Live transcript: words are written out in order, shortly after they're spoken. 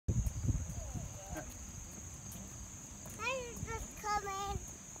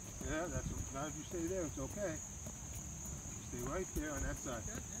Not if you stay there, it's okay. Stay right there on that side.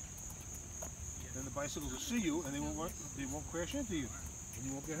 Then the bicycles will see you and they won't crash into you. And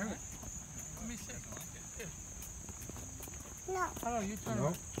you won't get hurt. Let me see. No. Oh, you turn No?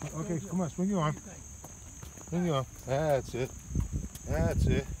 around. Okay, come on, swing your arm. Swing your arm. That's it. That's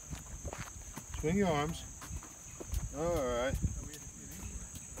it. Swing your arms. Alright.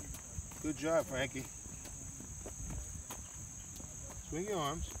 Good job, Frankie. Swing your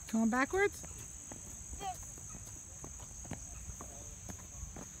arms. Going backwards?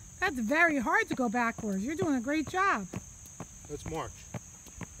 That's very hard to go backwards. You're doing a great job. Let's march.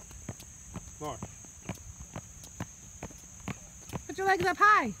 March. Put your legs up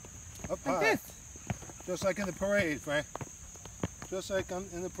high. Up Like high. this. Just like in the parade, Frank. Just like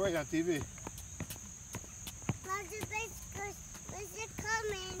in the parade on TV. Where's it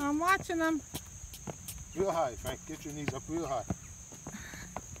coming? I'm watching them. Real high, Frank. Get your knees up real high.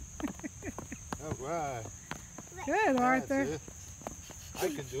 All right. Good, Arthur. That's it. I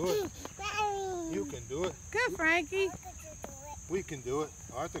can do it. You can do it. Good, Frankie. We can do it.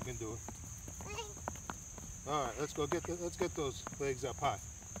 Arthur can do it. All right, let's get those legs up high.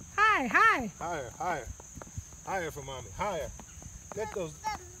 High, high. Higher, higher. Higher for mommy. Higher. Get those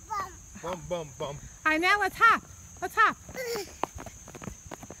bum bum bum. All right, now let's hop. Let's hop.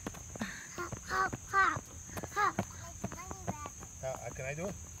 Hop, hop, hop. Can I do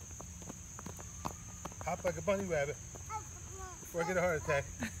it? Hop like a bunny rabbit before I get a heart attack.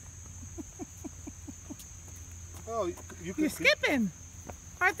 Oh, you can. You're skipping.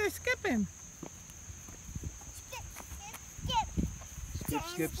 Arthur's skipping. Skip, skip, skip.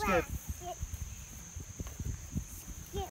 Skip, skip, skip.